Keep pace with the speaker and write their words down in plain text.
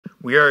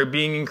we are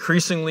being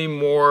increasingly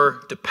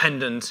more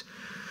dependent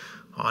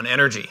on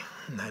energy.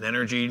 And that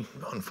energy,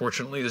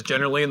 unfortunately, is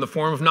generally in the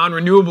form of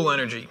non-renewable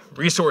energy,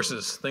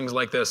 resources, things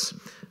like this.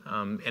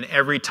 And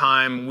every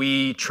time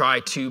we try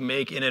to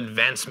make an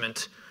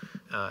advancement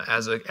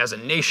as a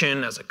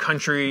nation, as a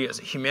country, as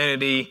a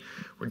humanity,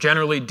 we're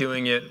generally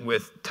doing it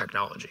with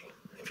technology.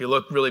 If you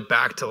look really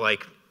back to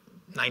like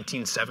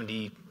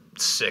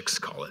 1976,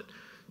 call it,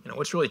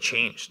 what's really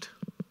changed?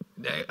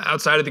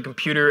 Outside of the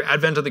computer,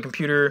 advent of the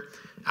computer,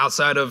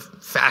 outside of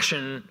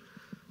fashion,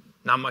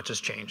 not much has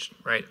changed,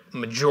 right?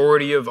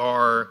 Majority of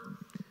our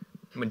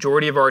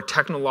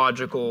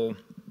technological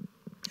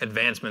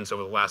advancements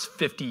over the last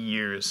 50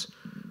 years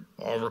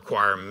all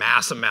require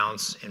mass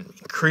amounts and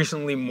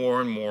increasingly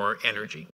more and more energy.